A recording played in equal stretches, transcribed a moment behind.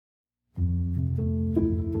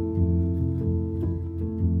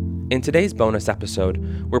In today's bonus episode,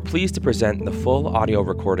 we're pleased to present the full audio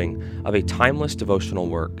recording of a timeless devotional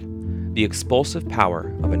work, The Expulsive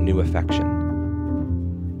Power of a New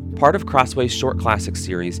Affection. Part of Crossway's short classic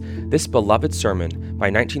series, this beloved sermon by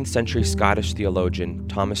 19th century Scottish theologian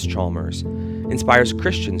Thomas Chalmers inspires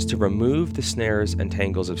Christians to remove the snares and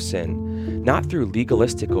tangles of sin, not through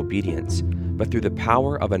legalistic obedience, but through the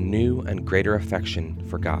power of a new and greater affection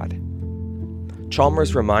for God.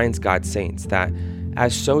 Chalmers reminds God's saints that,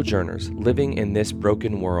 as sojourners living in this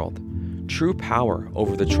broken world, true power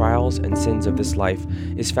over the trials and sins of this life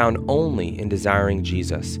is found only in desiring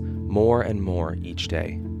Jesus more and more each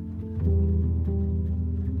day.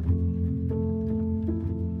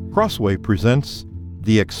 Crossway presents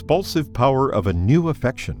The Expulsive Power of a New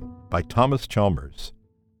Affection by Thomas Chalmers,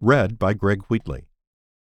 read by Greg Wheatley.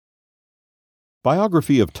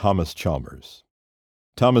 Biography of Thomas Chalmers.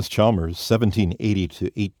 Thomas Chalmers, 1780 to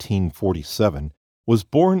 1847, was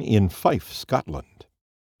born in Fife, Scotland.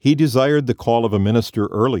 He desired the call of a minister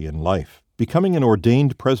early in life, becoming an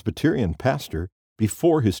ordained Presbyterian pastor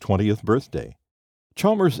before his 20th birthday.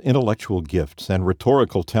 Chalmers' intellectual gifts and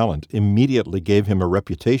rhetorical talent immediately gave him a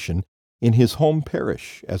reputation in his home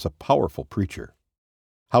parish as a powerful preacher.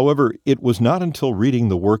 However, it was not until reading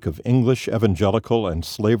the work of English evangelical and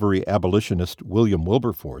slavery abolitionist William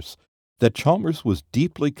Wilberforce that Chalmers was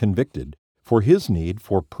deeply convicted for his need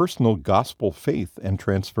for personal gospel faith and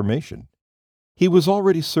transformation. He was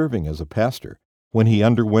already serving as a pastor when he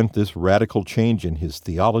underwent this radical change in his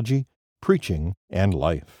theology, preaching, and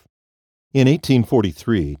life. In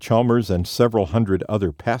 1843, Chalmers and several hundred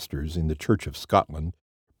other pastors in the Church of Scotland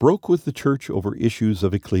broke with the church over issues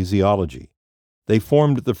of ecclesiology. They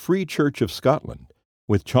formed the Free Church of Scotland,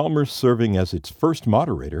 with Chalmers serving as its first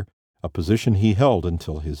moderator, a position he held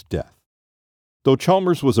until his death. Though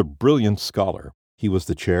Chalmers was a brilliant scholar, he was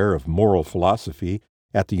the chair of moral philosophy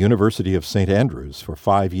at the University of St. Andrews for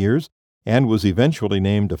 5 years and was eventually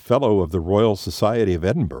named a Fellow of the Royal Society of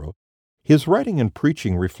Edinburgh. His writing and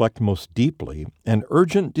preaching reflect most deeply an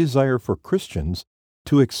urgent desire for Christians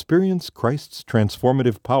to experience Christ's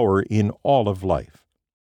transformative power in all of life.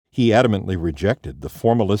 He adamantly rejected the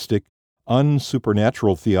formalistic,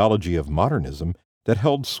 unsupernatural theology of modernism that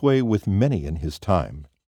held sway with many in his time.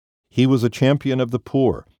 He was a champion of the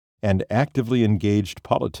poor and actively engaged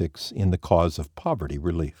politics in the cause of poverty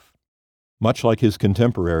relief. Much like his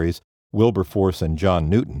contemporaries, Wilberforce and John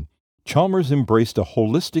Newton, Chalmers embraced a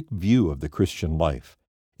holistic view of the Christian life,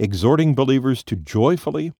 exhorting believers to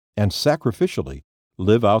joyfully and sacrificially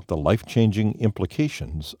live out the life-changing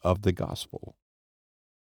implications of the gospel.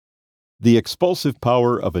 The expulsive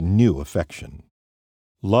power of a new affection.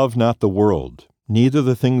 Love not the world, neither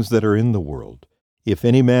the things that are in the world. If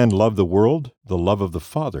any man love the world, the love of the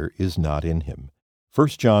Father is not in him.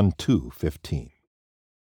 1 John 2:15.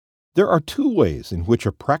 There are two ways in which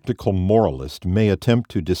a practical moralist may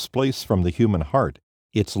attempt to displace from the human heart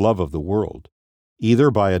its love of the world,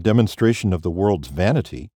 either by a demonstration of the world's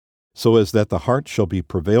vanity, so as that the heart shall be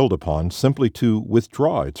prevailed upon simply to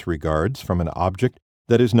withdraw its regards from an object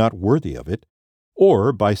that is not worthy of it,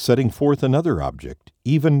 or by setting forth another object,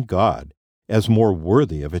 even God, as more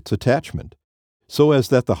worthy of its attachment, so as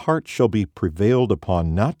that the heart shall be prevailed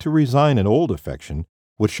upon not to resign an old affection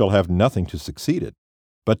which shall have nothing to succeed it,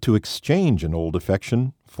 but to exchange an old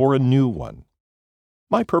affection for a new one.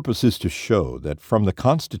 My purpose is to show that from the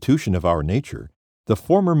constitution of our nature, the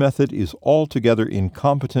former method is altogether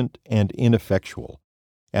incompetent and ineffectual,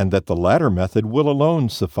 and that the latter method will alone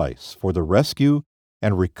suffice for the rescue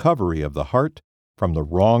and recovery of the heart from the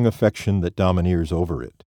wrong affection that domineers over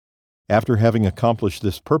it. After having accomplished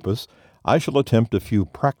this purpose, I shall attempt a few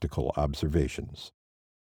practical observations.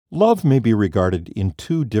 Love may be regarded in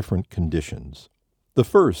two different conditions. The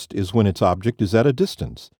first is when its object is at a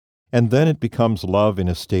distance, and then it becomes love in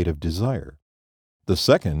a state of desire. The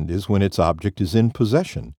second is when its object is in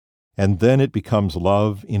possession, and then it becomes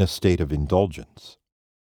love in a state of indulgence.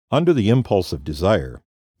 Under the impulse of desire,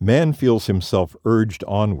 man feels himself urged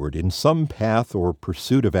onward in some path or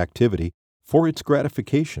pursuit of activity for its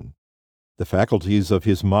gratification. The faculties of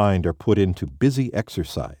his mind are put into busy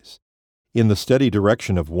exercise. In the steady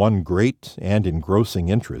direction of one great and engrossing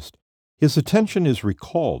interest, his attention is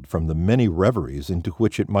recalled from the many reveries into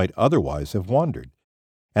which it might otherwise have wandered,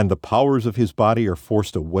 and the powers of his body are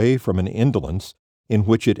forced away from an indolence in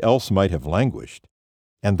which it else might have languished,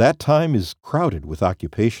 and that time is crowded with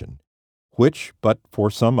occupation, which, but for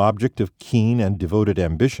some object of keen and devoted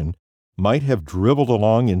ambition, might have dribbled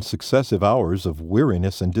along in successive hours of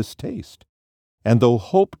weariness and distaste. And though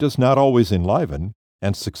hope does not always enliven,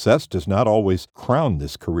 and success does not always crown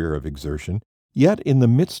this career of exertion, yet in the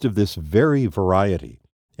midst of this very variety,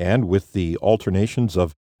 and with the alternations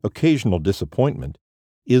of occasional disappointment,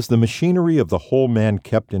 is the machinery of the whole man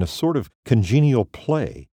kept in a sort of congenial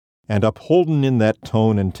play, and upholden in that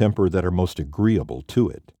tone and temper that are most agreeable to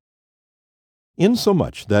it.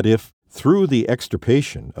 Insomuch that if, through the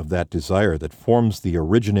extirpation of that desire that forms the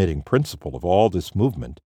originating principle of all this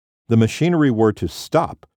movement, the machinery were to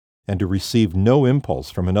stop, and to receive no impulse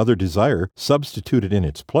from another desire substituted in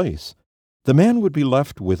its place, the man would be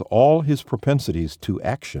left with all his propensities to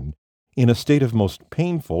action in a state of most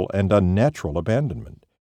painful and unnatural abandonment.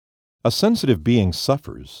 A sensitive being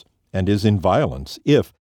suffers, and is in violence,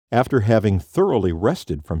 if, after having thoroughly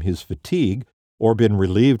rested from his fatigue or been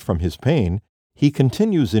relieved from his pain, he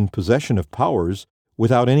continues in possession of powers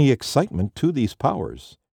without any excitement to these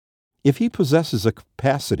powers. If he possesses a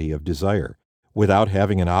capacity of desire without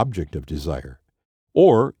having an object of desire,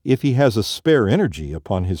 or if he has a spare energy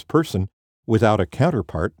upon his person without a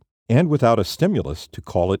counterpart and without a stimulus to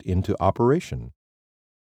call it into operation.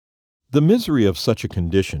 The misery of such a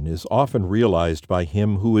condition is often realized by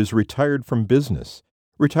him who is retired from business,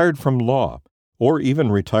 retired from law, or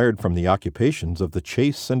even retired from the occupations of the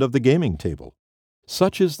chase and of the gaming table.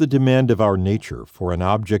 Such is the demand of our nature for an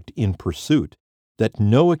object in pursuit that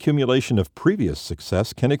no accumulation of previous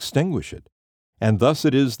success can extinguish it, and thus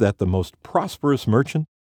it is that the most prosperous merchant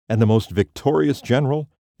and the most victorious general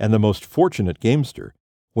and the most fortunate gamester,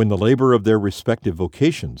 when the labor of their respective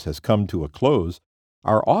vocations has come to a close,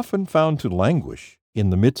 are often found to languish in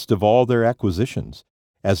the midst of all their acquisitions,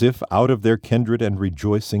 as if out of their kindred and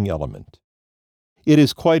rejoicing element. It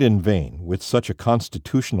is quite in vain, with such a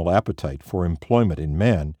constitutional appetite for employment in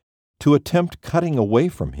man, to attempt cutting away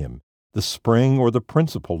from him the spring or the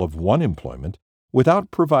principle of one employment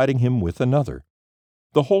without providing him with another.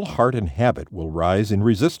 The whole heart and habit will rise in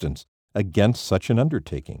resistance against such an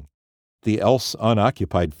undertaking. The else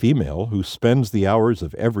unoccupied female who spends the hours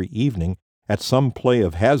of every evening at some play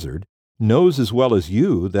of hazard knows as well as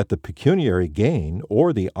you that the pecuniary gain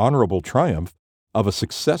or the honorable triumph of a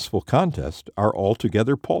successful contest are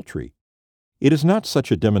altogether paltry. It is not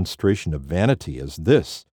such a demonstration of vanity as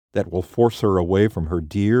this that will force her away from her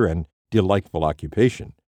dear and delightful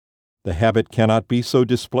occupation. The habit cannot be so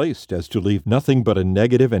displaced as to leave nothing but a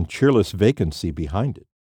negative and cheerless vacancy behind it,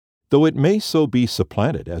 though it may so be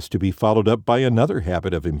supplanted as to be followed up by another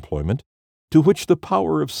habit of employment to which the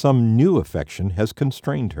power of some new affection has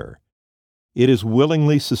constrained her. It is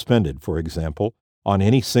willingly suspended, for example, on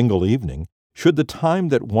any single evening, should the time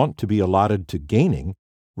that wont to be allotted to gaining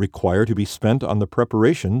require to be spent on the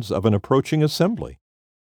preparations of an approaching assembly.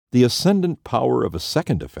 The ascendant power of a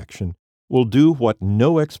second affection will do what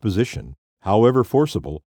no exposition, however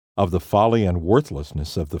forcible, of the folly and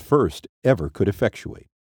worthlessness of the first ever could effectuate.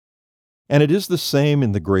 And it is the same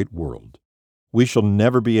in the great world. We shall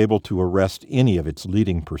never be able to arrest any of its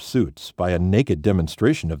leading pursuits by a naked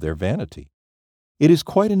demonstration of their vanity. It is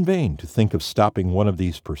quite in vain to think of stopping one of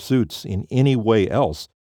these pursuits in any way else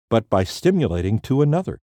but by stimulating to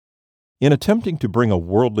another. In attempting to bring a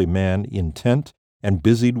worldly man intent and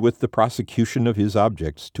busied with the prosecution of his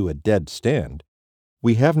objects to a dead stand,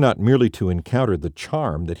 we have not merely to encounter the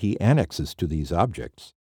charm that he annexes to these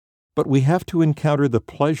objects, but we have to encounter the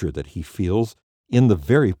pleasure that he feels in the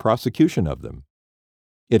very prosecution of them.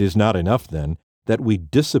 It is not enough, then, that we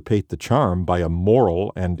dissipate the charm by a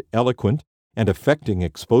moral and eloquent and affecting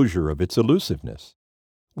exposure of its elusiveness.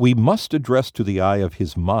 We must address to the eye of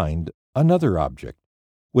his mind another object,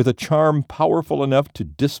 with a charm powerful enough to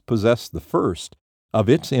dispossess the first of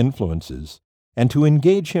its influences, and to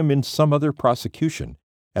engage him in some other prosecution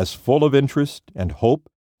as full of interest and hope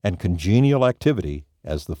and congenial activity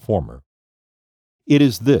as the former. It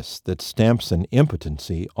is this that stamps an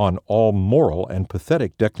impotency on all moral and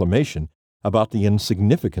pathetic declamation about the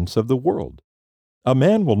insignificance of the world. A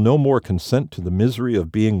man will no more consent to the misery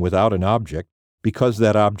of being without an object because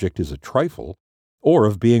that object is a trifle, or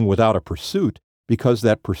of being without a pursuit because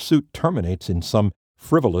that pursuit terminates in some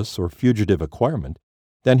frivolous or fugitive acquirement,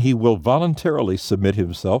 than he will voluntarily submit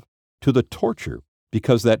himself to the torture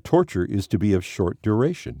because that torture is to be of short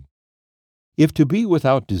duration. If to be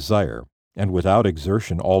without desire and without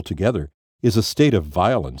exertion altogether is a state of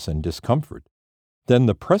violence and discomfort, then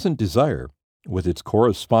the present desire, with its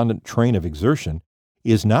correspondent train of exertion,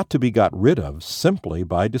 is not to be got rid of simply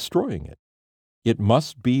by destroying it. It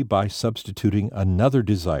must be by substituting another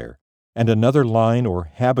desire and another line or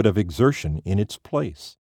habit of exertion in its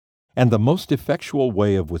place. And the most effectual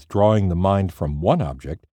way of withdrawing the mind from one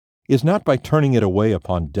object is not by turning it away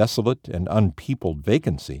upon desolate and unpeopled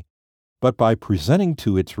vacancy, but by presenting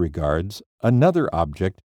to its regards another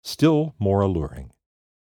object still more alluring.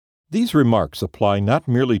 These remarks apply not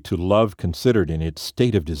merely to love considered in its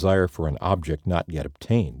state of desire for an object not yet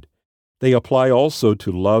obtained. They apply also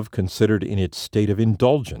to love considered in its state of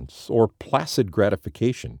indulgence or placid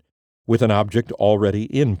gratification with an object already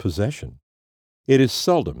in possession. It is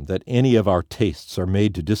seldom that any of our tastes are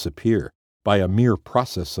made to disappear by a mere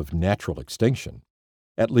process of natural extinction.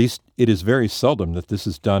 At least, it is very seldom that this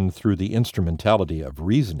is done through the instrumentality of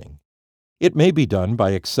reasoning. It may be done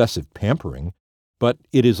by excessive pampering, but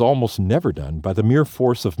it is almost never done by the mere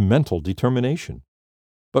force of mental determination.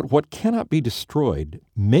 But what cannot be destroyed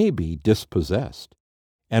may be dispossessed,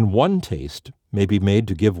 and one taste may be made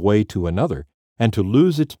to give way to another and to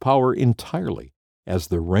lose its power entirely as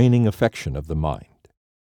the reigning affection of the mind.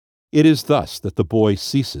 It is thus that the boy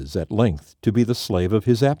ceases at length to be the slave of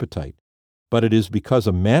his appetite, but it is because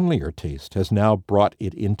a manlier taste has now brought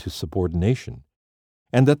it into subordination,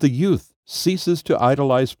 and that the youth ceases to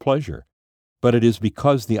idolize pleasure, but it is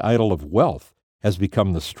because the idol of wealth has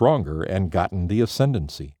become the stronger and gotten the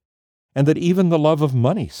ascendancy, and that even the love of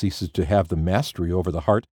money ceases to have the mastery over the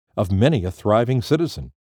heart of many a thriving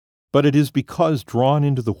citizen. But it is because, drawn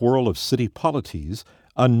into the whirl of city polities,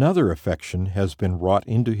 another affection has been wrought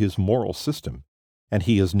into his moral system, and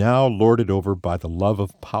he is now lorded over by the love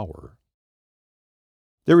of power.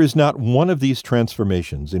 There is not one of these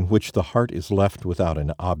transformations in which the heart is left without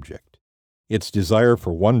an object. Its desire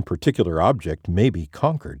for one particular object may be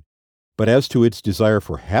conquered, but as to its desire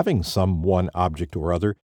for having some one object or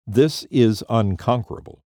other, this is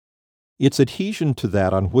unconquerable. Its adhesion to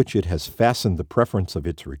that on which it has fastened the preference of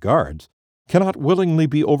its regards cannot willingly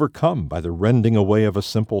be overcome by the rending away of a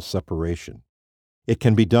simple separation. It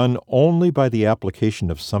can be done only by the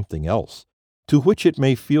application of something else, to which it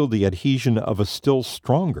may feel the adhesion of a still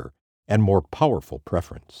stronger and more powerful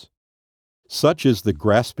preference. Such is the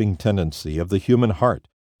grasping tendency of the human heart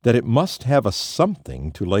that it must have a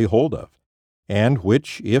something to lay hold of, and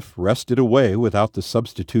which, if wrested away without the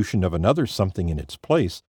substitution of another something in its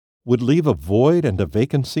place, would leave a void and a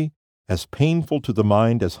vacancy as painful to the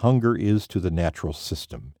mind as hunger is to the natural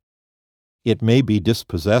system. It may be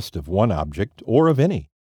dispossessed of one object or of any,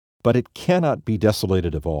 but it cannot be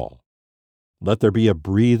desolated of all. Let there be a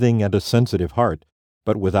breathing and a sensitive heart,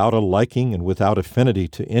 but without a liking and without affinity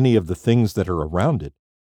to any of the things that are around it,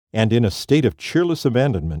 and in a state of cheerless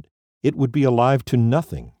abandonment, it would be alive to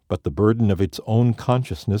nothing but the burden of its own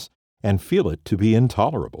consciousness and feel it to be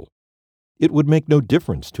intolerable. It would make no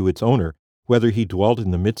difference to its owner whether he dwelt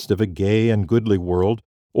in the midst of a gay and goodly world,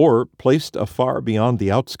 or, placed afar beyond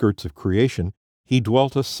the outskirts of creation, he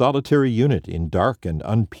dwelt a solitary unit in dark and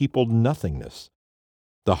unpeopled nothingness.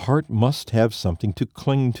 The heart must have something to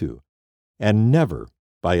cling to, and never,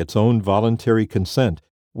 by its own voluntary consent,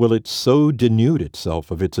 will it so denude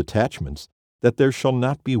itself of its attachments that there shall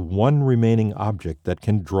not be one remaining object that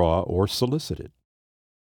can draw or solicit it.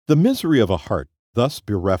 The misery of a heart thus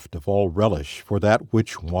bereft of all relish for that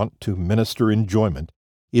which wont to minister enjoyment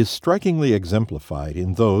is strikingly exemplified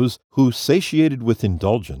in those who, satiated with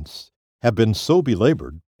indulgence, have been so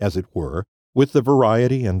belabored, as it were, with the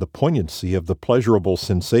variety and the poignancy of the pleasurable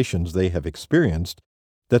sensations they have experienced,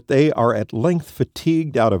 that they are at length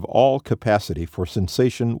fatigued out of all capacity for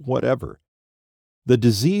sensation whatever. The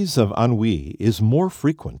disease of ennui is more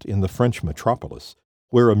frequent in the French metropolis,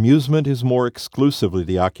 where amusement is more exclusively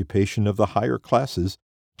the occupation of the higher classes,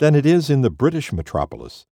 than it is in the British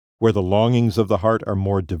metropolis, where the longings of the heart are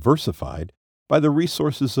more diversified by the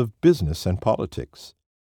resources of business and politics.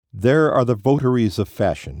 There are the votaries of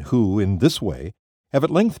fashion who, in this way, have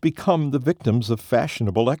at length become the victims of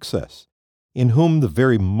fashionable excess, in whom the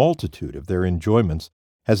very multitude of their enjoyments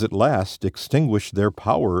has at last extinguished their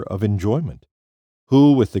power of enjoyment,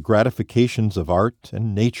 who, with the gratifications of art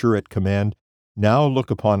and nature at command, now look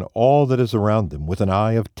upon all that is around them with an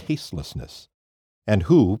eye of tastelessness, and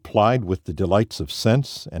who, plied with the delights of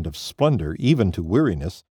sense and of splendor even to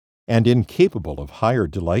weariness, and incapable of higher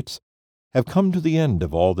delights, have come to the end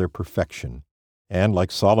of all their perfection, and,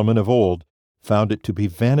 like Solomon of old, found it to be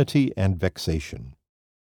vanity and vexation.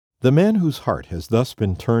 The man whose heart has thus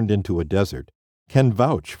been turned into a desert can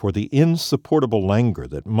vouch for the insupportable languor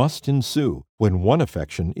that must ensue when one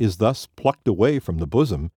affection is thus plucked away from the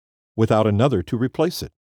bosom without another to replace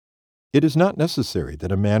it. It is not necessary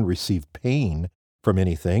that a man receive pain from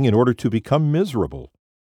anything in order to become miserable.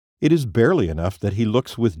 It is barely enough that he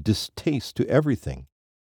looks with distaste to everything,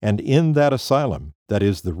 and in that asylum, that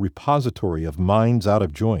is the repository of minds out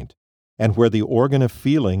of joint, and where the organ of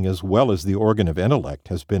feeling as well as the organ of intellect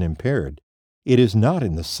has been impaired, it is not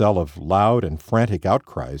in the cell of loud and frantic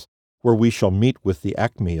outcries where we shall meet with the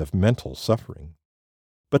acme of mental suffering.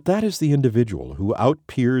 But that is the individual who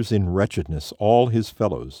outpeers in wretchedness all his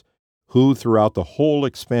fellows, who throughout the whole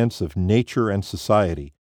expanse of nature and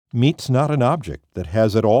society meets not an object that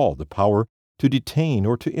has at all the power to detain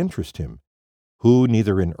or to interest him, who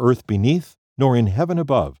neither in earth beneath nor in heaven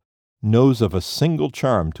above knows of a single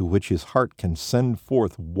charm to which his heart can send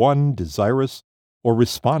forth one desirous or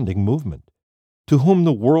responding movement, to whom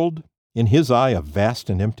the world, in his eye a vast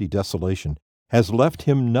and empty desolation, has left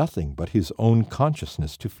him nothing but his own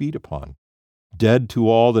consciousness to feed upon, dead to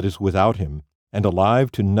all that is without him, and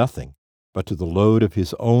alive to nothing but to the load of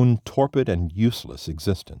his own torpid and useless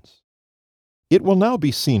existence. It will now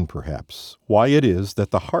be seen, perhaps, why it is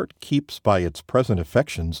that the heart keeps by its present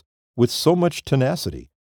affections with so much tenacity,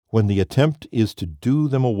 when the attempt is to do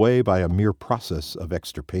them away by a mere process of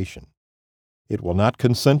extirpation. It will not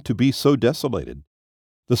consent to be so desolated.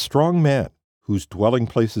 The strong man, whose dwelling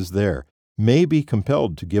place is there, may be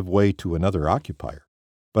compelled to give way to another occupier,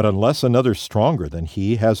 but unless another stronger than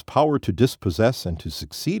he has power to dispossess and to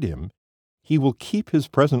succeed him, he will keep his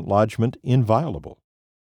present lodgment inviolable.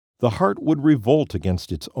 The heart would revolt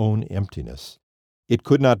against its own emptiness. It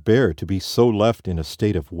could not bear to be so left in a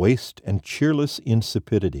state of waste and cheerless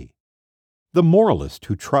insipidity. The moralist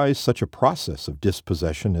who tries such a process of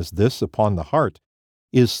dispossession as this upon the heart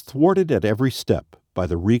is thwarted at every step by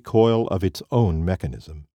the recoil of its own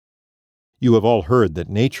mechanism. You have all heard that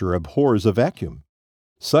nature abhors a vacuum.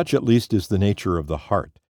 Such at least is the nature of the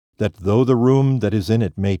heart, that though the room that is in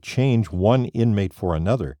it may change one inmate for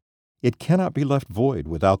another, it cannot be left void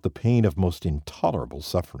without the pain of most intolerable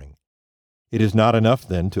suffering. It is not enough,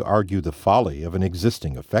 then, to argue the folly of an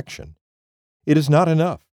existing affection. It is not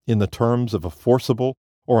enough, in the terms of a forcible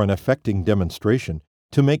or an affecting demonstration,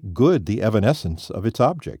 to make good the evanescence of its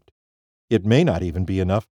object. It may not even be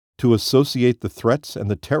enough to associate the threats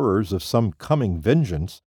and the terrors of some coming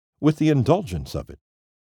vengeance with the indulgence of it.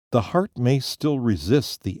 The heart may still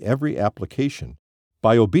resist the every application,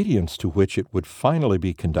 by obedience to which it would finally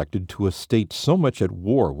be conducted to a state so much at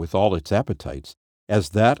war with all its appetites as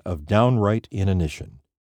that of downright inanition.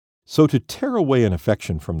 So to tear away an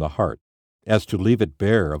affection from the heart, as to leave it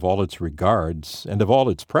bare of all its regards and of all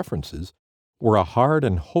its preferences, were a hard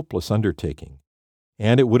and hopeless undertaking,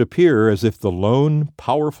 and it would appear as if the lone,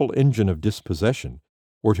 powerful engine of dispossession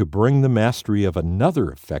were to bring the mastery of another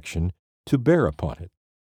affection to bear upon it.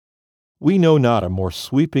 We know not a more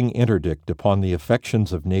sweeping interdict upon the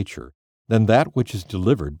affections of nature than that which is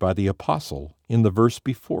delivered by the Apostle in the verse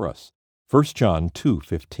before us, 1 John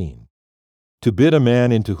 2:15. To bid a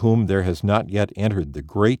man into whom there has not yet entered the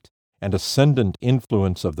great and ascendant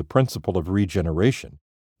influence of the principle of regeneration,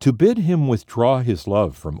 to bid him withdraw his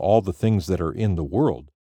love from all the things that are in the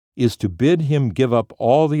world, is to bid him give up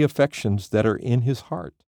all the affections that are in his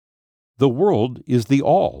heart. The world is the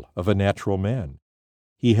all of a natural man.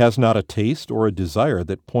 He has not a taste or a desire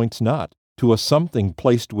that points not to a something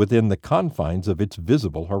placed within the confines of its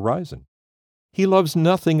visible horizon. He loves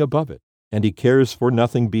nothing above it, and he cares for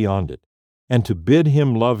nothing beyond it. And to bid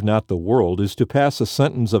him love not the world is to pass a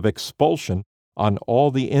sentence of expulsion on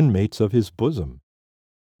all the inmates of his bosom.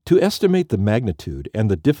 To estimate the magnitude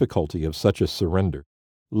and the difficulty of such a surrender,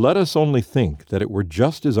 let us only think that it were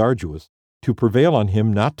just as arduous to prevail on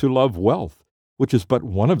him not to love wealth, which is but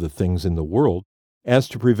one of the things in the world, as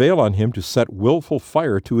to prevail on him to set wilful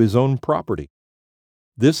fire to his own property.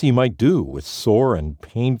 This he might do with sore and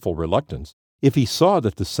painful reluctance, if he saw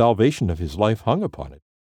that the salvation of his life hung upon it.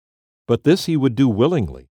 But this he would do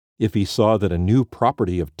willingly, if he saw that a new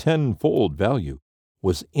property of tenfold value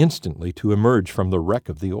was instantly to emerge from the wreck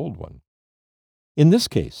of the old one. In this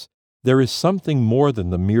case, there is something more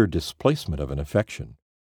than the mere displacement of an affection.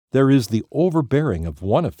 There is the overbearing of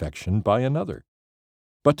one affection by another.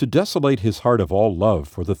 But to desolate his heart of all love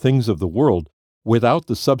for the things of the world without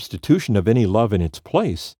the substitution of any love in its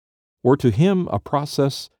place, were to him a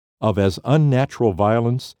process of as unnatural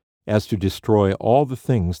violence as to destroy all the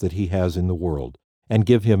things that he has in the world, and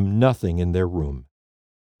give him nothing in their room.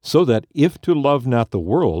 So that if to love not the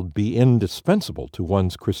world be indispensable to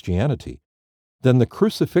one's Christianity, then the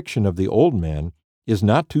crucifixion of the old man is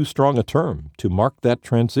not too strong a term to mark that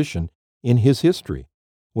transition in his history,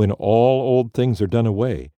 when all old things are done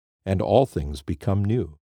away and all things become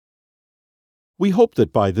new. We hope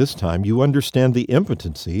that by this time you understand the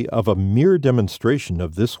impotency of a mere demonstration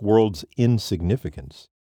of this world's insignificance.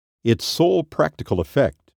 Its sole practical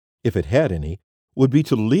effect, if it had any, would be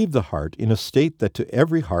to leave the heart in a state that to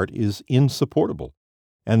every heart is insupportable,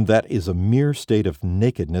 and that is a mere state of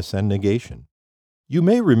nakedness and negation. You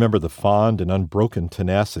may remember the fond and unbroken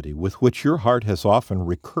tenacity with which your heart has often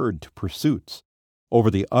recurred to pursuits, over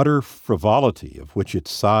the utter frivolity of which it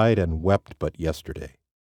sighed and wept but yesterday.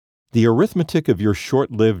 The arithmetic of your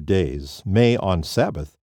short-lived days may, on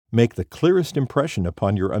Sabbath, make the clearest impression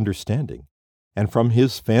upon your understanding, and from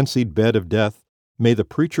his fancied bed of death may the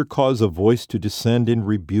preacher cause a voice to descend in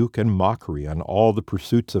rebuke and mockery on all the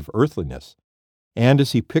pursuits of earthliness, and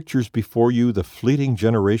as he pictures before you the fleeting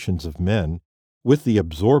generations of men, with the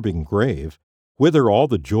absorbing grave, whither all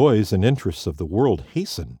the joys and interests of the world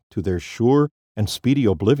hasten to their sure and speedy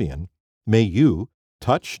oblivion, may you,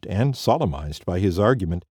 touched and solemnized by his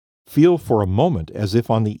argument, feel for a moment as if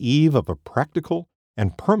on the eve of a practical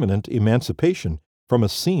and permanent emancipation from a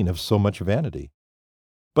scene of so much vanity.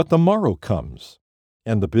 But the morrow comes,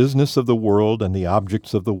 and the business of the world and the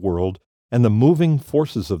objects of the world and the moving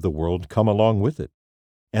forces of the world come along with it,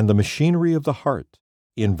 and the machinery of the heart,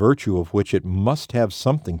 in virtue of which it must have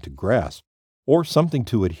something to grasp or something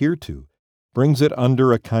to adhere to, brings it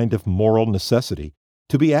under a kind of moral necessity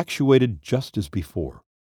to be actuated just as before.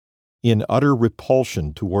 In utter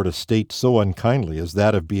repulsion toward a state so unkindly as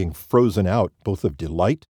that of being frozen out both of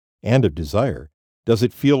delight and of desire, does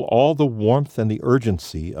it feel all the warmth and the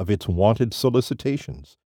urgency of its wonted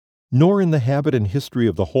solicitations. Nor in the habit and history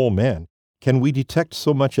of the whole man can we detect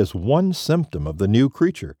so much as one symptom of the new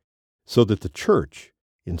creature, so that the church,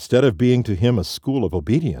 instead of being to him a school of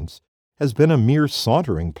obedience, has been a mere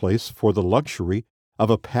sauntering place for the luxury of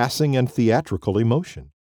a passing and theatrical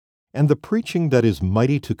emotion. And the preaching that is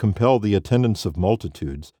mighty to compel the attendance of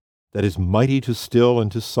multitudes, that is mighty to still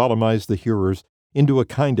and to solemnize the hearers into a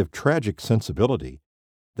kind of tragic sensibility,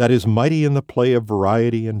 that is mighty in the play of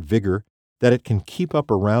variety and vigor that it can keep up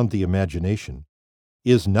around the imagination,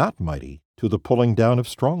 is not mighty to the pulling down of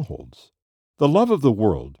strongholds. The love of the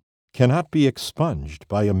world cannot be expunged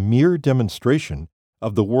by a mere demonstration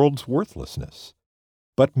of the world's worthlessness.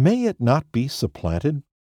 But may it not be supplanted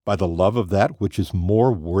by the love of that which is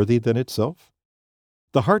more worthy than itself?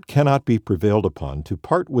 The heart cannot be prevailed upon to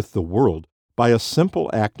part with the world by a simple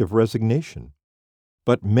act of resignation.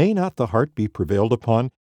 But may not the heart be prevailed upon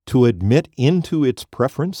to admit into its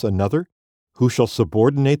preference another, who shall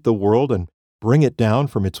subordinate the world and bring it down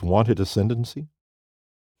from its wonted ascendancy?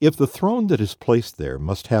 If the throne that is placed there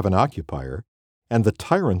must have an occupier, and the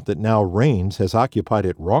tyrant that now reigns has occupied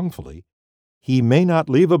it wrongfully, he may not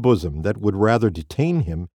leave a bosom that would rather detain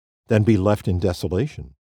him than be left in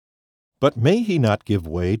desolation. But may he not give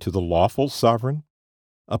way to the lawful sovereign,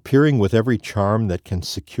 appearing with every charm that can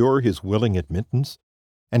secure his willing admittance,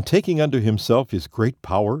 and taking unto himself his great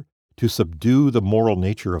power to subdue the moral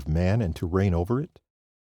nature of man and to reign over it?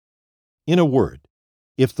 In a word,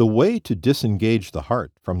 if the way to disengage the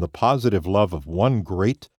heart from the positive love of one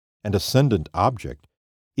great and ascendant object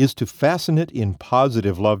is to fasten it in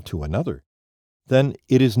positive love to another, then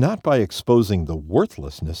it is not by exposing the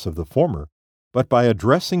worthlessness of the former, but by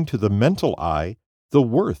addressing to the mental eye the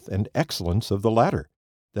worth and excellence of the latter,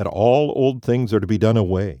 that all old things are to be done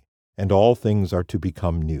away, and all things are to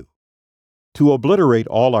become new. To obliterate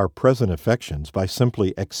all our present affections by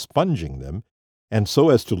simply expunging them, and so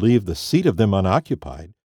as to leave the seat of them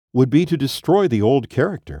unoccupied, would be to destroy the old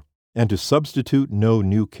character, and to substitute no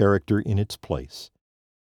new character in its place.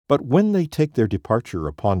 But when they take their departure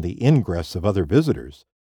upon the ingress of other visitors,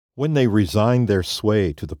 when they resign their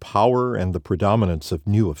sway to the power and the predominance of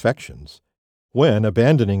new affections, when,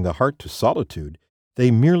 abandoning the heart to solitude,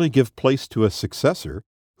 they merely give place to a successor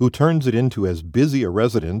who turns it into as busy a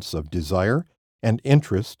residence of desire and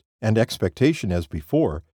interest and expectation as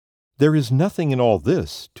before, there is nothing in all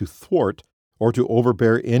this to thwart or to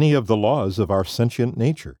overbear any of the laws of our sentient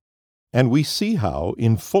nature. And we see how,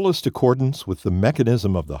 in fullest accordance with the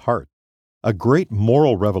mechanism of the heart, a great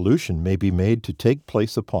moral revolution may be made to take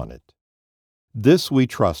place upon it. This, we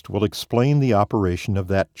trust, will explain the operation of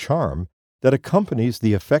that charm that accompanies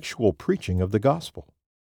the effectual preaching of the gospel.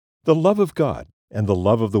 The love of God and the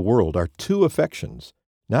love of the world are two affections,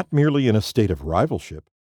 not merely in a state of rivalship,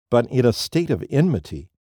 but in a state of enmity,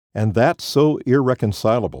 and that so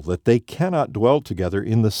irreconcilable that they cannot dwell together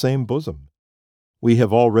in the same bosom. We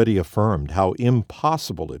have already affirmed how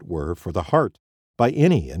impossible it were for the heart, by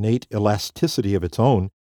any innate elasticity of its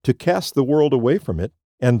own, to cast the world away from it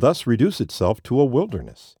and thus reduce itself to a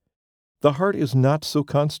wilderness. The heart is not so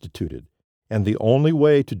constituted, and the only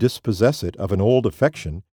way to dispossess it of an old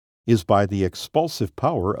affection is by the expulsive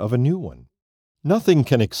power of a new one. Nothing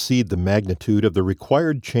can exceed the magnitude of the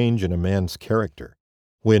required change in a man's character,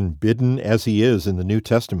 when bidden as he is in the New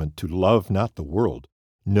Testament to love not the world,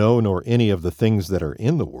 no, nor any of the things that are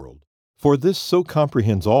in the world, for this so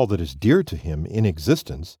comprehends all that is dear to him in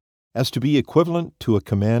existence as to be equivalent to a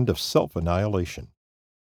command of self-annihilation.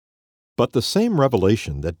 But the same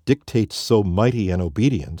revelation that dictates so mighty an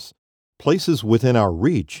obedience places within our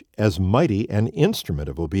reach as mighty an instrument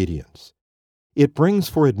of obedience. It brings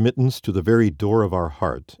for admittance to the very door of our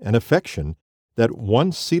heart an affection that,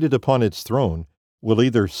 once seated upon its throne, will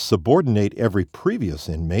either subordinate every previous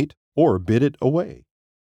inmate or bid it away.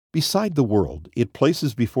 Beside the world, it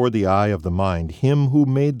places before the eye of the mind Him who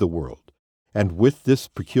made the world, and with this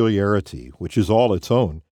peculiarity, which is all its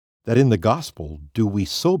own, that in the gospel do we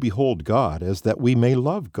so behold God as that we may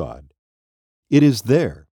love God. It is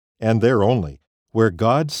there, and there only, where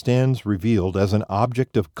God stands revealed as an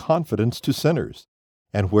object of confidence to sinners,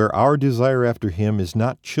 and where our desire after Him is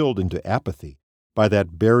not chilled into apathy by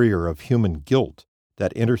that barrier of human guilt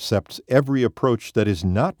that intercepts every approach that is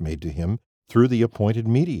not made to Him through the appointed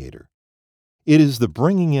mediator. It is the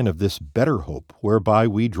bringing in of this better hope whereby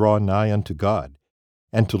we draw nigh unto God,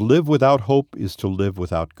 and to live without hope is to live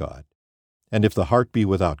without God. And if the heart be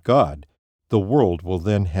without God, the world will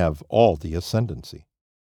then have all the ascendancy.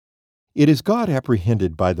 It is God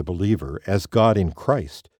apprehended by the believer as God in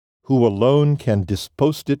Christ, who alone can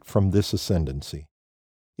dispost it from this ascendancy.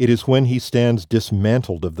 It is when he stands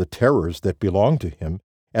dismantled of the terrors that belong to him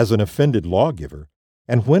as an offended lawgiver,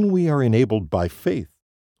 and when we are enabled by faith,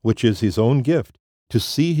 which is his own gift, to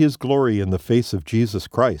see his glory in the face of Jesus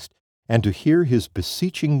Christ, and to hear his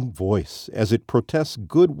beseeching voice as it protests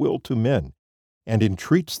good will to men, and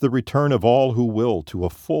entreats the return of all who will to a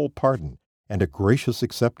full pardon and a gracious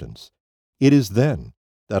acceptance. It is then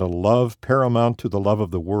that a love paramount to the love of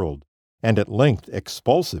the world, and at length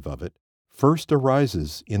expulsive of it, first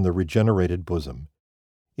arises in the regenerated bosom.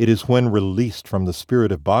 It is when released from the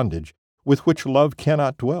spirit of bondage with which love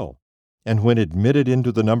cannot dwell, and when admitted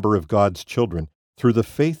into the number of God's children through the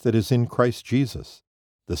faith that is in Christ Jesus,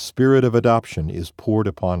 the spirit of adoption is poured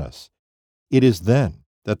upon us. It is then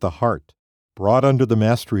that the heart, brought under the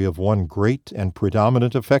mastery of one great and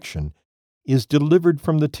predominant affection, is delivered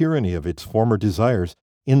from the tyranny of its former desires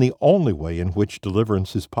in the only way in which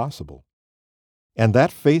deliverance is possible. And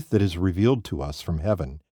that faith that is revealed to us from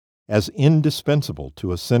heaven as indispensable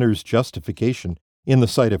to a sinner's justification in the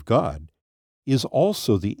sight of God is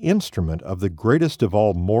also the instrument of the greatest of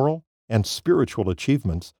all moral and spiritual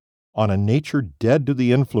achievements on a nature dead to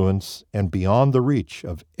the influence and beyond the reach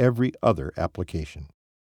of every other application.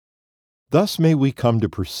 Thus may we come to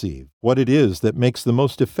perceive what it is that makes the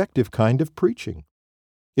most effective kind of preaching.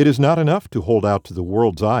 It is not enough to hold out to the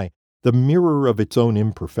world's eye the mirror of its own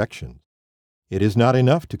imperfections. It is not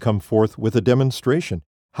enough to come forth with a demonstration,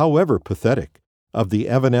 however pathetic, of the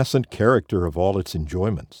evanescent character of all its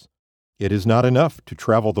enjoyments. It is not enough to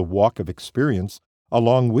travel the walk of experience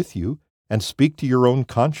along with you and speak to your own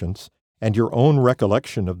conscience and your own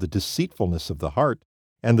recollection of the deceitfulness of the heart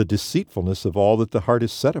and the deceitfulness of all that the heart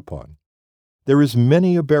is set upon. There is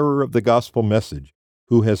many a bearer of the gospel message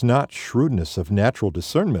who has not shrewdness of natural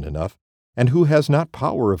discernment enough, and who has not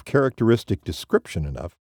power of characteristic description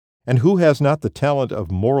enough, and who has not the talent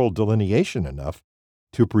of moral delineation enough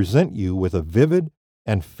to present you with a vivid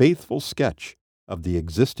and faithful sketch of the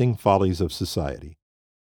existing follies of society.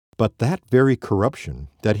 But that very corruption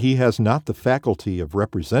that he has not the faculty of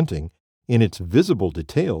representing in its visible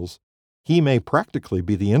details, he may practically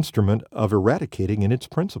be the instrument of eradicating in its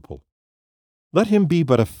principle. Let him be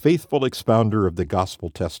but a faithful expounder of the gospel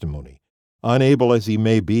testimony, unable as he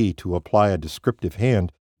may be to apply a descriptive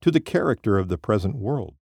hand to the character of the present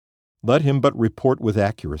world. Let him but report with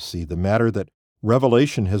accuracy the matter that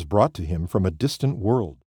revelation has brought to him from a distant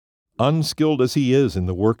world, unskilled as he is in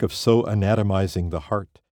the work of so anatomizing the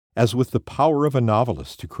heart, as with the power of a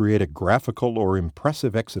novelist to create a graphical or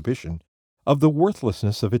impressive exhibition of the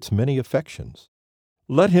worthlessness of its many affections.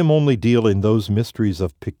 Let him only deal in those mysteries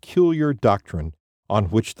of peculiar doctrine on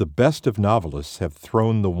which the best of novelists have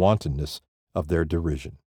thrown the wantonness of their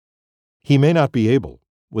derision. He may not be able,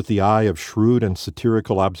 with the eye of shrewd and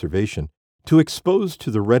satirical observation, to expose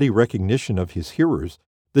to the ready recognition of his hearers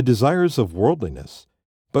the desires of worldliness,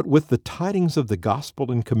 but with the tidings of the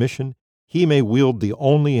gospel in commission, he may wield the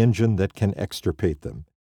only engine that can extirpate them.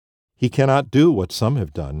 He cannot do what some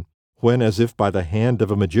have done, when, as if by the hand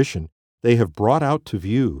of a magician, they have brought out to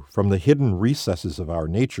view, from the hidden recesses of our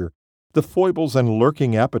nature, the foibles and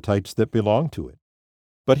lurking appetites that belong to it.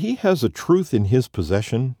 But he has a truth in his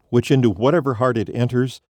possession, which into whatever heart it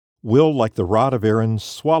enters, will, like the rod of Aaron,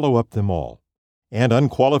 swallow up them all. And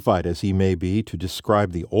unqualified as he may be to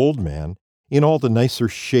describe the old man in all the nicer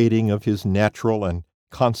shading of his natural and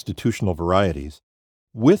constitutional varieties,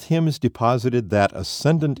 with him is deposited that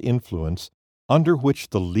ascendant influence under which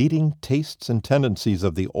the leading tastes and tendencies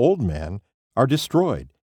of the old man are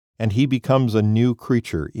destroyed, and he becomes a new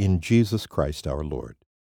creature in Jesus Christ our Lord.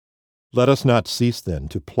 Let us not cease then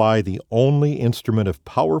to ply the only instrument of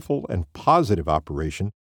powerful and positive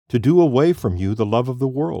operation to do away from you the love of the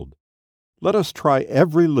world. let us try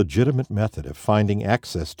every legitimate method of finding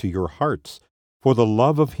access to your hearts for the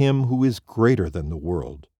love of Him who is greater than the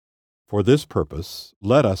world. For this purpose,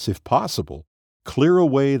 let us, if possible, clear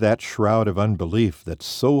away that shroud of unbelief that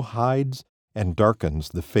so hides and darkens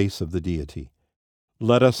the face of the Deity.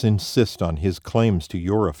 Let us insist on His claims to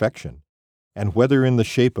your affection, and whether in the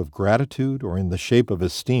shape of gratitude or in the shape of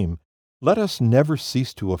esteem, let us never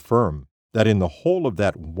cease to affirm that in the whole of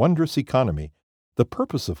that wondrous economy, the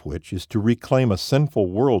purpose of which is to reclaim a sinful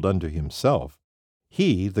world unto Himself,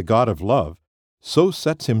 He, the God of love, so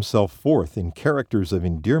sets Himself forth in characters of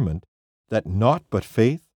endearment that naught but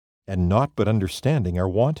faith and naught but understanding are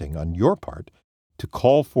wanting on your part to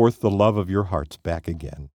call forth the love of your hearts back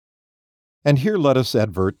again. And here let us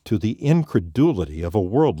advert to the incredulity of a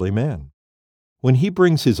worldly man. When he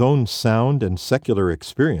brings his own sound and secular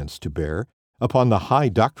experience to bear upon the high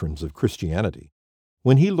doctrines of Christianity,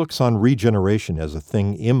 when he looks on regeneration as a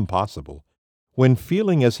thing impossible, when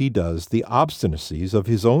feeling as he does the obstinacies of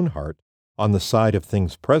his own heart on the side of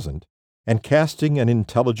things present, and casting an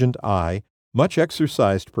intelligent eye, much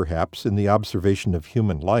exercised perhaps in the observation of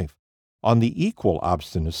human life, on the equal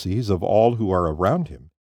obstinacies of all who are around him,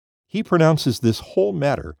 he pronounces this whole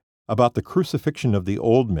matter about the crucifixion of the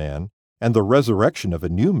old man and the resurrection of a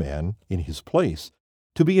new man in his place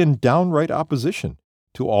to be in downright opposition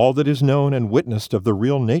to all that is known and witnessed of the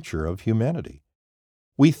real nature of humanity.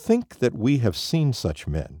 We think that we have seen such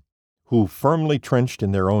men, who, firmly trenched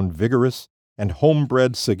in their own vigorous and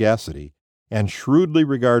homebred sagacity, and shrewdly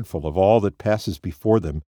regardful of all that passes before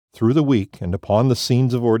them through the week and upon the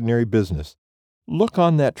scenes of ordinary business, look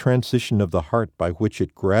on that transition of the heart by which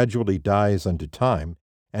it gradually dies unto time,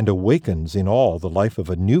 and awakens in all the life of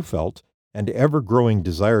a new-felt and ever-growing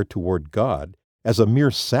desire toward God as a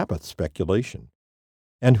mere Sabbath speculation,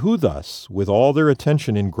 and who thus, with all their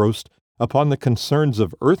attention engrossed upon the concerns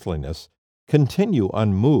of earthliness, continue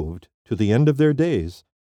unmoved to the end of their days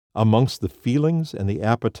amongst the feelings and the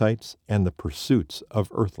appetites and the pursuits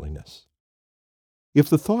of earthliness. If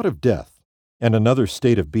the thought of death, and another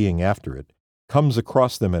state of being after it, comes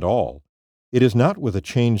across them at all, it is not with a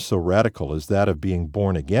change so radical as that of being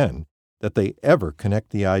born again that they ever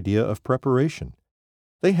connect the idea of preparation.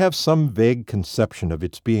 They have some vague conception of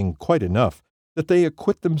its being quite enough that they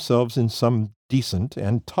acquit themselves in some decent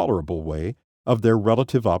and tolerable way of their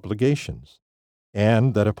relative obligations,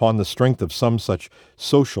 and that upon the strength of some such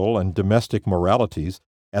social and domestic moralities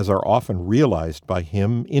as are often realized by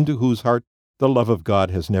him into whose heart the love of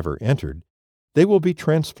God has never entered, they will be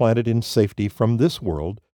transplanted in safety from this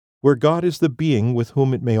world, where God is the being with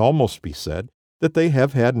whom it may almost be said that they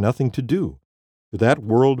have had nothing to do, to that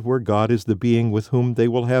world where God is the being with whom they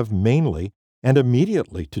will have mainly and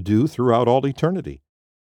immediately to do throughout all eternity.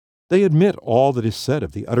 They admit all that is said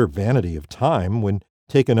of the utter vanity of time when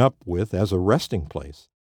taken up with as a resting place,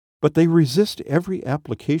 but they resist every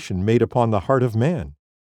application made upon the heart of man,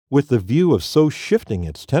 with the view of so shifting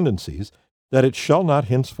its tendencies that it shall not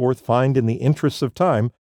henceforth find in the interests of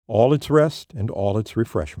time all its rest and all its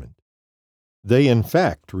refreshment. They, in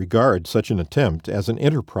fact, regard such an attempt as an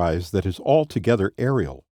enterprise that is altogether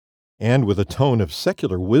aerial, and with a tone of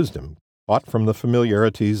secular wisdom, taught from the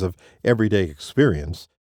familiarities of everyday experience,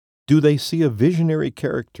 do they see a visionary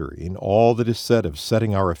character in all that is said of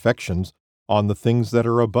setting our affections on the things that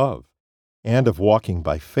are above, and of walking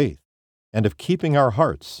by faith, and of keeping our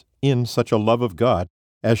hearts in such a love of God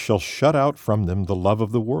as shall shut out from them the love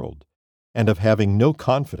of the world, and of having no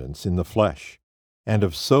confidence in the flesh, and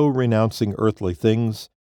of so renouncing earthly things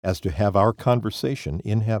as to have our conversation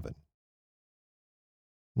in heaven.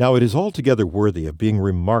 Now it is altogether worthy of being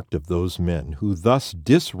remarked of those men who thus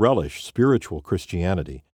disrelish spiritual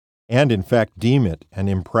Christianity, and in fact deem it an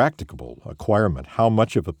impracticable acquirement, how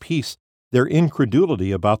much of a piece their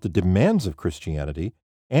incredulity about the demands of Christianity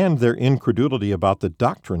and their incredulity about the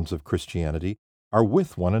doctrines of Christianity are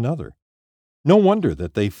with one another. No wonder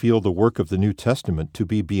that they feel the work of the New Testament to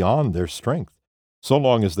be beyond their strength, so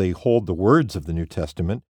long as they hold the words of the New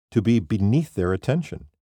Testament to be beneath their attention.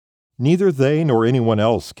 Neither they nor anyone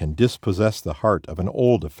else can dispossess the heart of an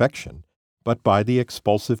old affection, but by the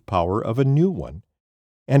expulsive power of a new one.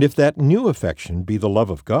 And if that new affection be the love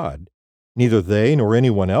of God, neither they nor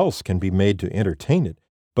anyone else can be made to entertain it,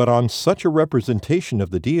 but on such a representation of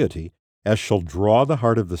the Deity as shall draw the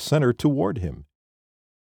heart of the sinner toward him.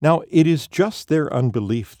 Now it is just their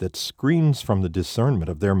unbelief that screens from the discernment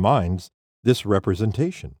of their minds this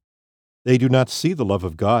representation. They do not see the love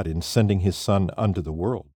of God in sending His Son unto the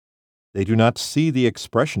world. They do not see the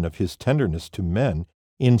expression of His tenderness to men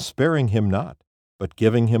in sparing Him not, but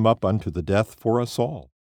giving Him up unto the death for us all.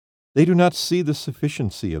 They do not see the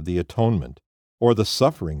sufficiency of the atonement, or the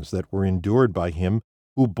sufferings that were endured by him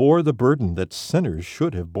who bore the burden that sinners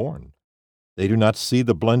should have borne. They do not see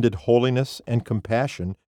the blended holiness and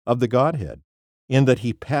compassion of the Godhead, in that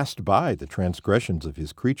he passed by the transgressions of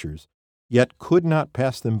his creatures, yet could not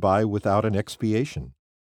pass them by without an expiation.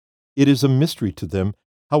 It is a mystery to them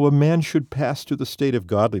how a man should pass to the state of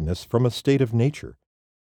godliness from a state of nature.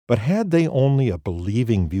 But had they only a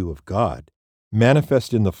believing view of God,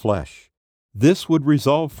 manifest in the flesh, this would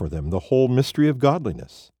resolve for them the whole mystery of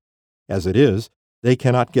godliness. As it is, they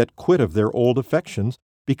cannot get quit of their old affections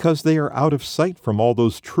because they are out of sight from all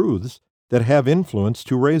those truths that have influence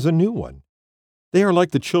to raise a new one. They are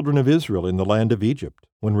like the children of Israel in the land of Egypt,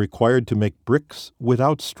 when required to make bricks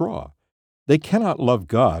without straw. They cannot love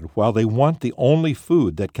God while they want the only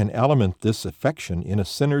food that can alimент this affection in a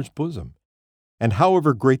sinner's bosom. And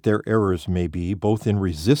however great their errors may be, both in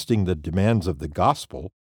resisting the demands of the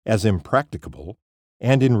gospel as impracticable,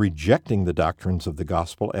 and in rejecting the doctrines of the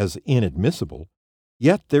gospel as inadmissible,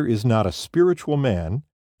 yet there is not a spiritual man,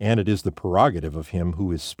 and it is the prerogative of him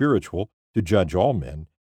who is spiritual to judge all men,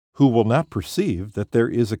 who will not perceive that there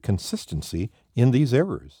is a consistency in these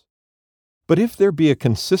errors. But if there be a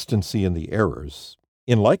consistency in the errors,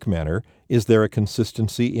 in like manner is there a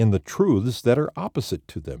consistency in the truths that are opposite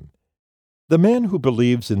to them. The man who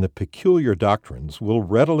believes in the peculiar doctrines will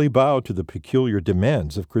readily bow to the peculiar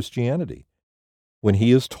demands of Christianity. When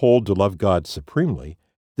he is told to love God supremely,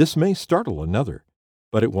 this may startle another,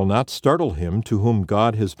 but it will not startle him to whom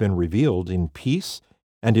God has been revealed in peace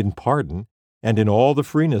and in pardon and in all the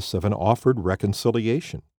freeness of an offered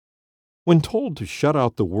reconciliation. When told to shut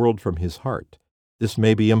out the world from his heart, this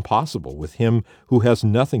may be impossible with him who has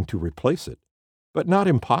nothing to replace it, but not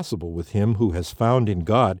impossible with him who has found in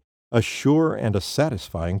God a sure and a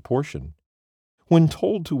satisfying portion. When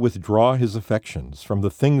told to withdraw his affections from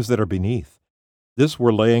the things that are beneath, this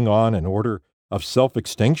were laying on an order of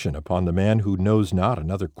self-extinction upon the man who knows not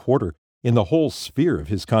another quarter in the whole sphere of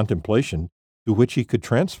his contemplation to which he could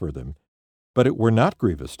transfer them, but it were not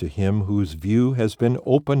grievous to him whose view has been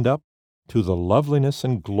opened up to the loveliness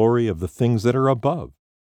and glory of the things that are above,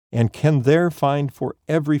 and can there find for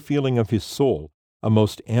every feeling of his soul a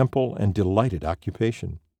most ample and delighted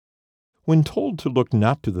occupation. When told to look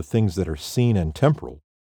not to the things that are seen and temporal,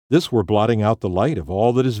 this were blotting out the light of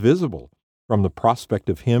all that is visible, from the prospect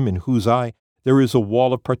of him in whose eye there is a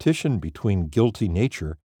wall of partition between guilty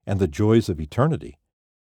nature and the joys of eternity.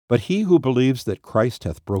 But he who believes that Christ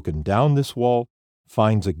hath broken down this wall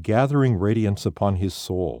finds a gathering radiance upon his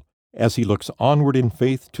soul, as he looks onward in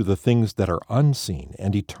faith to the things that are unseen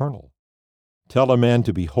and eternal. Tell a man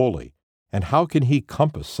to be holy, and how can he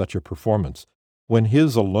compass such a performance, when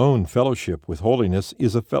his alone fellowship with holiness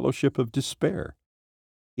is a fellowship of despair?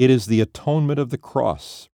 It is the atonement of the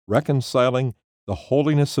cross, reconciling the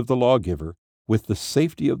holiness of the lawgiver with the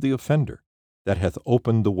safety of the offender, that hath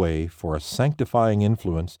opened the way for a sanctifying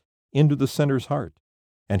influence into the sinner's heart,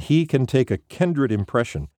 and he can take a kindred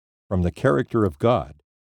impression from the character of God,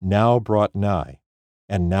 now brought nigh,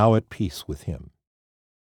 and now at peace with him.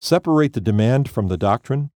 Separate the demand from the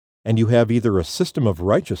doctrine, and you have either a system of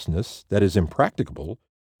righteousness that is impracticable,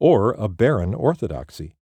 or a barren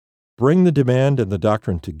orthodoxy. Bring the demand and the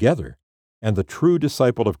doctrine together, and the true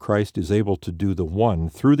disciple of Christ is able to do the one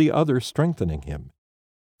through the other, strengthening him.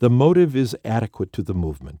 The motive is adequate to the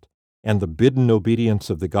movement, and the bidden obedience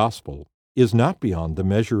of the gospel is not beyond the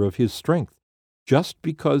measure of his strength, just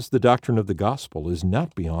because the doctrine of the gospel is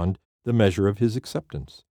not beyond the measure of his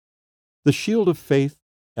acceptance. The shield of faith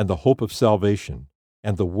and the hope of salvation,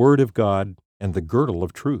 and the word of God and the girdle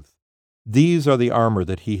of truth, these are the armor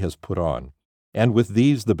that he has put on, and with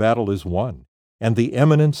these the battle is won, and the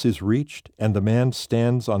eminence is reached, and the man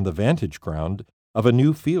stands on the vantage ground of a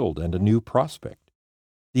new field and a new prospect.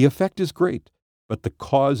 The effect is great, but the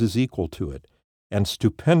cause is equal to it, and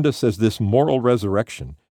stupendous as this moral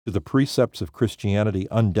resurrection to the precepts of Christianity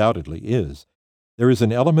undoubtedly is, there is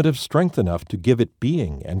an element of strength enough to give it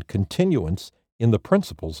being and continuance in the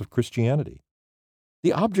principles of Christianity.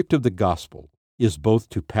 The object of the gospel is both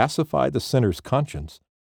to pacify the sinner's conscience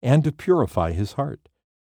and to purify his heart,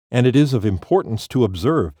 and it is of importance to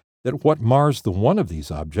observe that what mars the one of these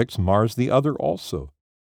objects mars the other also.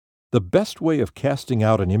 The best way of casting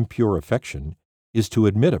out an impure affection is to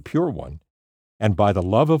admit a pure one, and by the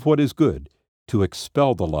love of what is good, to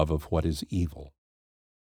expel the love of what is evil.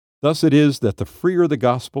 Thus it is that the freer the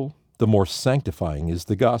gospel, the more sanctifying is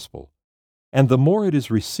the gospel, and the more it is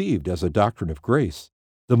received as a doctrine of grace,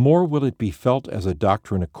 the more will it be felt as a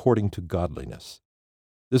doctrine according to godliness.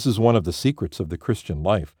 This is one of the secrets of the Christian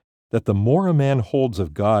life, that the more a man holds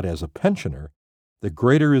of God as a pensioner, the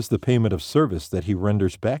greater is the payment of service that he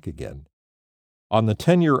renders back again. On the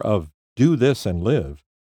tenure of "do this and live,"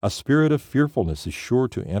 a spirit of fearfulness is sure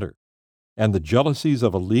to enter, and the jealousies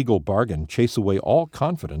of a legal bargain chase away all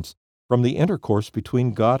confidence from the intercourse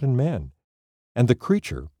between God and man, and the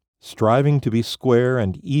creature, striving to be square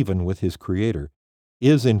and even with his Creator,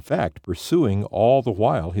 is in fact pursuing all the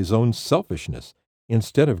while his own selfishness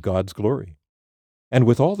instead of God's glory. And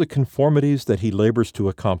with all the conformities that he labors to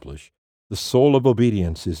accomplish, the soul of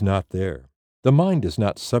obedience is not there. The mind is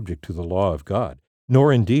not subject to the law of God,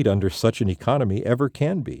 nor indeed under such an economy ever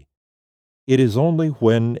can be. It is only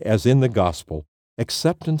when, as in the gospel,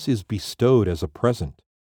 acceptance is bestowed as a present,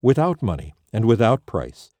 without money and without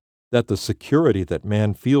price, that the security that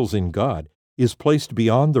man feels in God is placed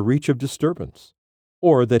beyond the reach of disturbance,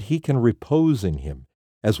 or that he can repose in him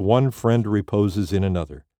as one friend reposes in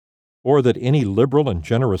another, or that any liberal and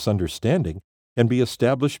generous understanding can be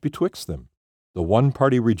established betwixt them, the one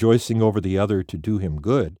party rejoicing over the other to do him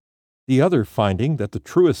good, the other finding that the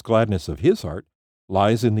truest gladness of his heart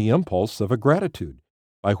lies in the impulse of a gratitude,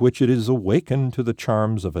 by which it is awakened to the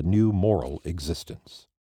charms of a new moral existence.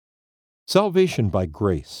 Salvation by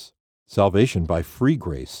grace, salvation by free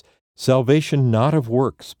grace, salvation not of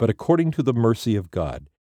works, but according to the mercy of God.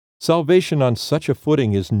 Salvation on such a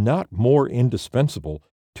footing is not more indispensable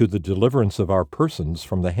to the deliverance of our persons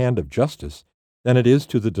from the hand of justice than it is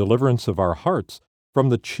to the deliverance of our hearts from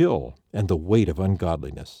the chill and the weight of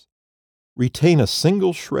ungodliness. Retain a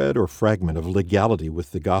single shred or fragment of legality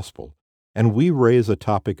with the gospel, and we raise a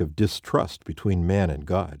topic of distrust between man and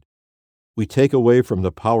God. We take away from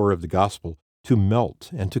the power of the gospel to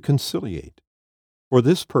melt and to conciliate. For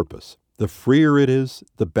this purpose, the freer it is,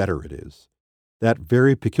 the better it is. That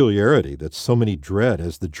very peculiarity that so many dread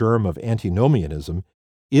as the germ of antinomianism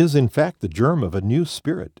is in fact the germ of a new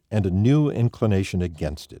spirit and a new inclination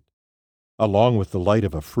against it. Along with the light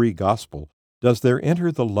of a free gospel does there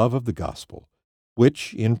enter the love of the gospel,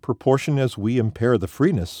 which, in proportion as we impair the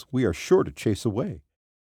freeness, we are sure to chase away.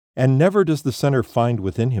 And never does the sinner find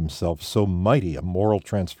within himself so mighty a moral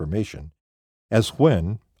transformation as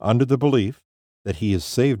when, under the belief that he is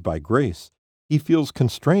saved by grace, he feels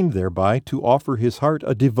constrained thereby to offer his heart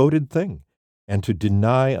a devoted thing, and to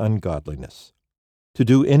deny ungodliness. To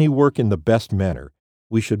do any work in the best manner,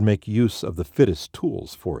 we should make use of the fittest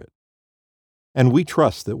tools for it. And we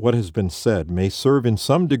trust that what has been said may serve in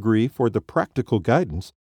some degree for the practical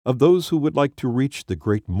guidance of those who would like to reach the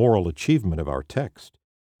great moral achievement of our text,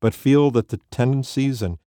 but feel that the tendencies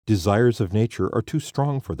and desires of nature are too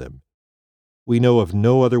strong for them. We know of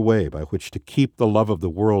no other way by which to keep the love of the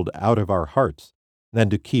world out of our hearts than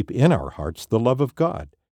to keep in our hearts the love of God,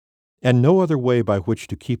 and no other way by which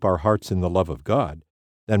to keep our hearts in the love of God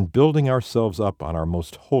than building ourselves up on our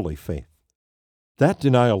most holy faith. That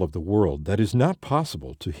denial of the world that is not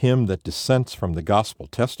possible to him that dissents from the gospel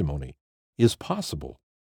testimony is possible,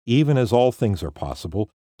 even as all things are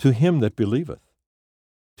possible, to him that believeth.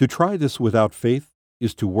 To try this without faith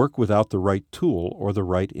is to work without the right tool or the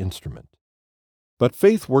right instrument. But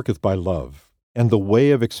faith worketh by love, and the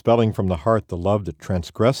way of expelling from the heart the love that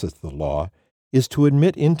transgresseth the law is to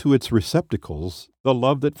admit into its receptacles the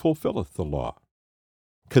love that fulfilleth the law.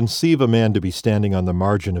 Conceive a man to be standing on the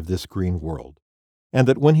margin of this green world, and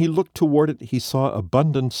that when he looked toward it he saw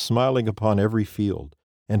abundance smiling upon every field,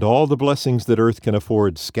 and all the blessings that earth can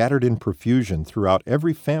afford scattered in profusion throughout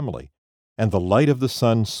every family, and the light of the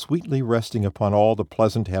sun sweetly resting upon all the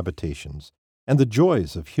pleasant habitations, and the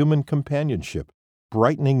joys of human companionship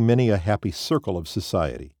brightening many a happy circle of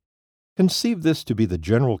society. Conceive this to be the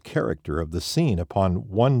general character of the scene upon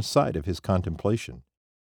one side of his contemplation,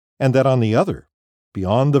 and that on the other,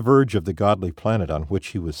 beyond the verge of the godly planet on which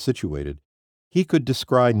he was situated, he could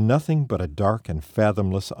descry nothing but a dark and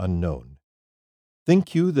fathomless unknown.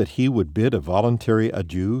 Think you that he would bid a voluntary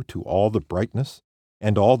adieu to all the brightness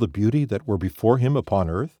and all the beauty that were before him upon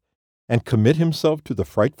earth, and commit himself to the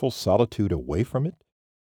frightful solitude away from it?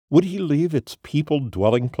 Would he leave its peopled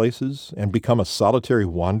dwelling places and become a solitary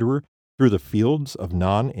wanderer through the fields of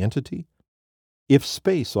non-entity? If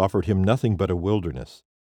space offered him nothing but a wilderness,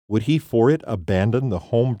 would he for it abandon the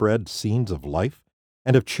home-bred scenes of life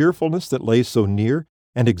and of cheerfulness that lay so near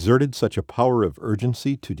and exerted such a power of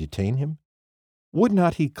urgency to detain him? Would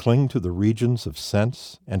not he cling to the regions of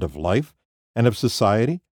sense and of life and of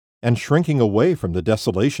society, and shrinking away from the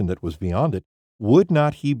desolation that was beyond it, would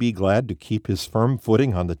not he be glad to keep his firm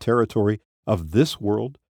footing on the territory of this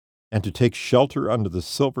world, and to take shelter under the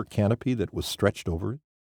silver canopy that was stretched over it?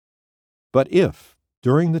 But if,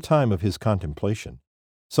 during the time of his contemplation,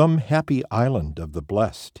 some happy island of the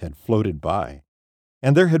blessed had floated by,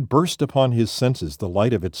 and there had burst upon his senses the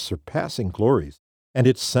light of its surpassing glories and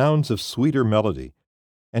its sounds of sweeter melody,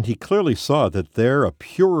 and he clearly saw that there a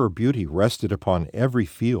purer beauty rested upon every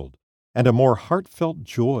field, and a more heartfelt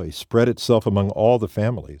joy spread itself among all the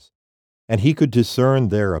families. And he could discern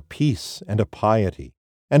there a peace and a piety,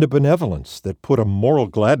 and a benevolence that put a moral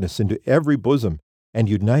gladness into every bosom, and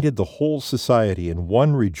united the whole society in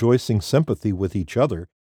one rejoicing sympathy with each other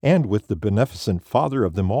and with the beneficent Father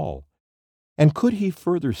of them all. And could he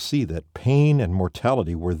further see that pain and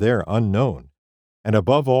mortality were there unknown, and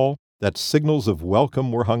above all, that signals of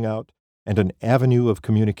welcome were hung out, and an avenue of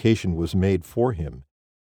communication was made for him?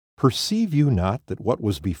 Perceive you not that what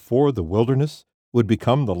was before the wilderness would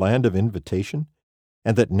become the land of invitation,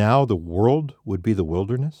 and that now the world would be the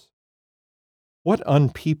wilderness? What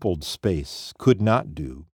unpeopled space could not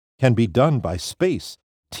do can be done by space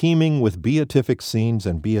teeming with beatific scenes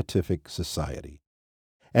and beatific society.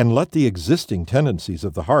 And let the existing tendencies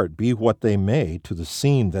of the heart be what they may to the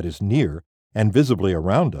scene that is near and visibly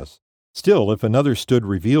around us, still if another stood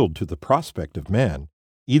revealed to the prospect of man,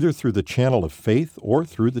 either through the channel of faith or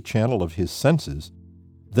through the channel of his senses,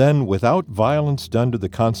 then without violence done to the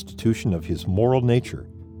constitution of his moral nature,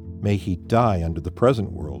 may he die unto the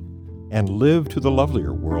present world, and live to the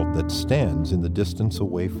lovelier world that stands in the distance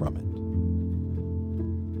away from it.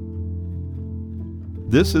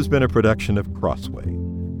 This has been a production of Crossway,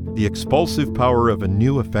 The Expulsive Power of a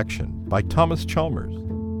New Affection by Thomas Chalmers,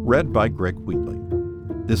 read by Greg Wheatley.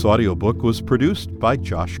 This audiobook was produced by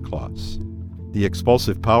Josh Kloss. The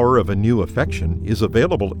Expulsive Power of a New Affection is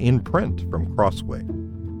available in print from Crossway.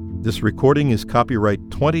 This recording is copyright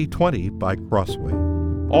 2020 by Crossway.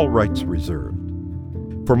 All rights reserved.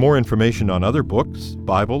 For more information on other books,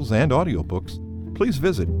 Bibles, and audiobooks, please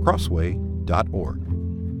visit crossway.org.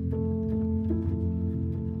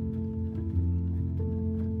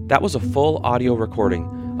 That was a full audio recording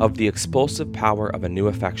of The Expulsive Power of a New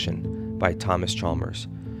Affection by Thomas Chalmers,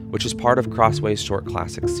 which is part of Crossway's Short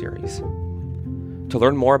Classics series. To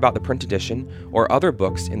learn more about the print edition or other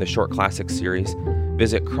books in the Short Classics series,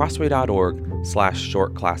 visit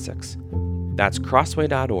crossway.org/shortclassics. That's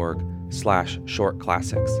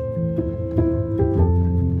crossway.org/shortclassics.